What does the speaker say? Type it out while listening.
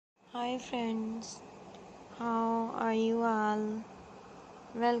Hi friends, how are you all?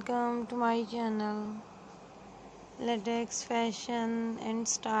 Welcome to my channel, Latex Fashion and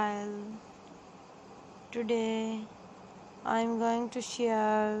Style. Today I'm going to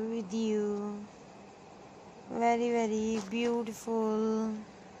share with you very beautiful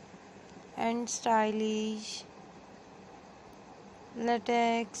and stylish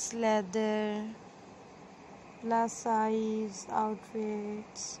latex leather plus size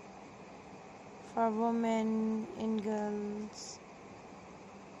outfits for women and girls.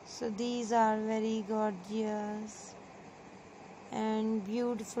 So these are very gorgeous and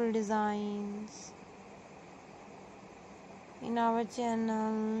beautiful designs. In our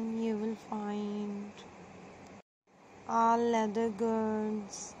channel you will find all leather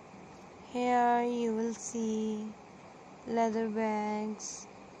goods. Here you will see leather bags,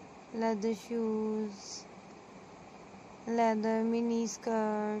 leather shoes, leather mini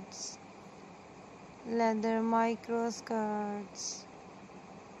skirts, leather micro skirts,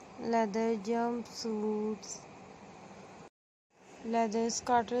 leather jumpsuits, leather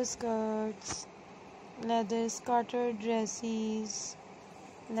scatter skirts, leather scatter dresses,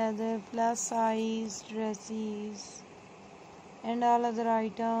 leather plus size dresses, and all other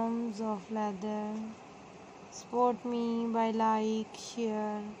items of leather. Support me by like,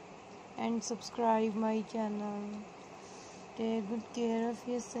 share, and subscribe my channel. Take good care of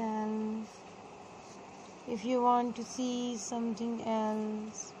yourself. If you want to see something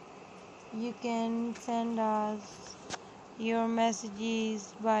else, you can send us your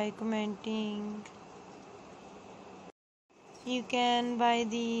messages by commenting. You can buy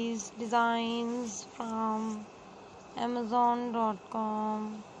these designs from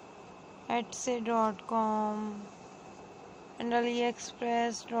Amazon.com, Etsy.com, and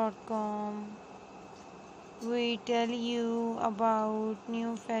AliExpress.com. We tell you about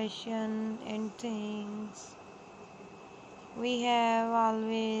new fashion and things. We have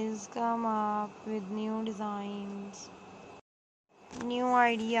always come up with new designs, new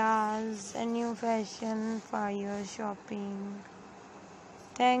ideas, and new fashion for your shopping.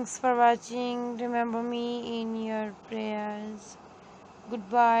 Thanks for watching. Remember me in your prayers.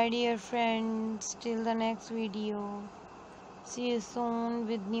 Goodbye, dear friends. Till the next video. See you soon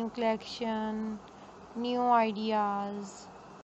with new collection, new ideas.